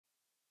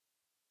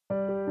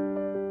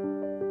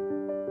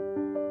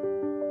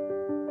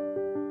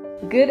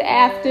Good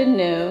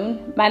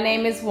afternoon. My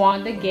name is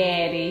Wanda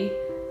Gaddy.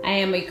 I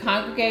am a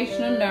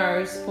congregational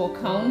nurse for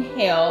Cone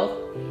Health,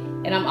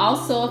 and I'm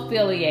also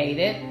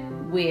affiliated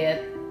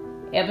with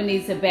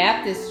Ebenezer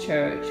Baptist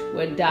Church,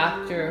 where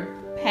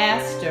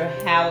Pastor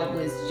Howard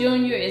Woods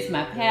Jr. is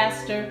my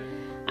pastor.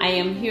 I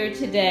am here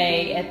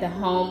today at the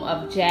home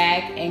of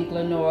Jack and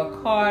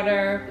Glenora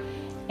Carter,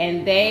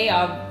 and they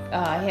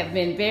have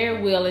been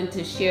very willing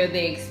to share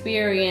their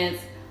experience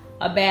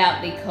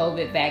about the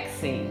COVID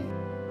vaccine.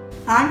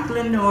 I'm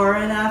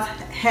Glenora, and I've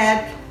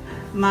had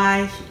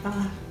my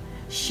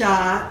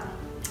shot.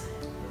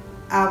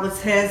 I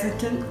was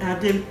hesitant. I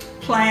didn't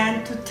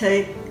plan to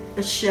take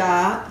a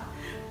shot,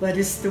 but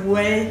it's the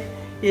way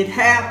it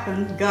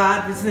happened.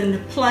 God was in the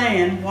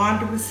plan.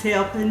 Wanda was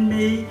helping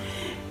me,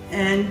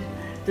 and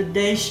the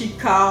day she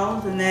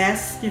called and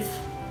asked if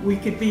we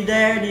could be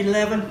there at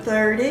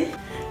 11:30,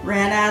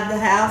 ran out of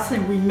the house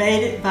and we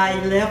made it by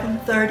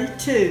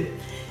 11:32.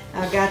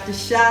 I got the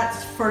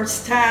shots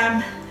first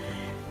time.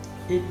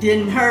 It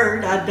didn't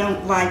hurt. I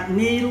don't like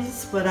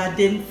needles, but I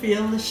didn't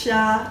feel the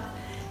shot.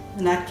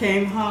 And I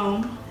came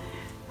home.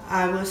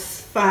 I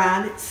was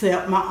fine,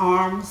 except my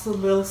arm was a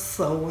little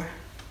sore.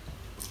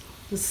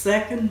 The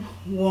second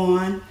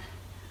one,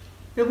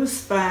 it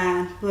was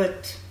fine,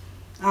 but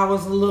I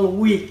was a little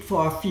weak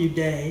for a few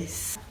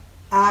days.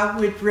 I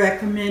would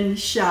recommend the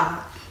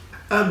shot.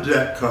 I'm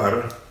Jack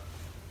Carter.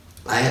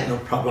 I had no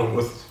problem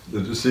with the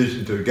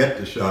decision to get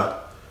the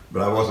shot,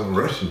 but I wasn't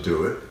rushing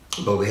to it.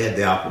 But we had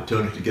the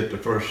opportunity to get the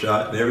first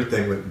shot, and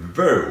everything went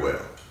very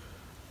well.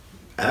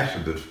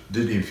 Actually,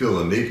 didn't even feel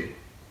the needle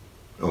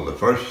on the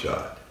first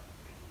shot.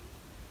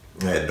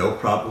 I had no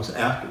problems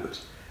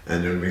afterwards.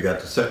 And then we got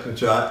the second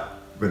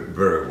shot, went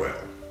very well.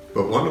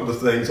 But one of the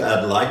things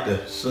I'd like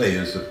to say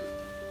is that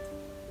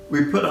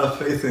we put our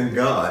faith in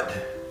God.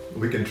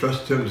 We can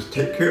trust Him to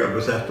take care of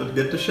us after we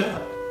get the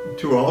shot.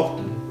 Too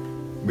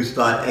often, we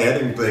start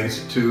adding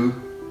things to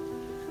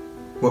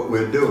what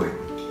we're doing,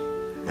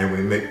 and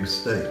we make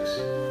mistakes.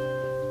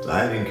 So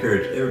I'd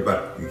encourage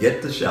everybody to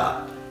get the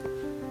shot,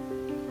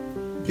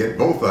 get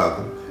both of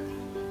them,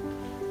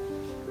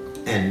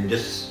 and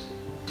just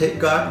take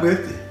God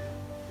with you.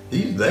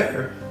 He's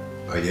there.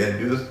 All you gotta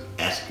do is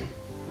ask Him.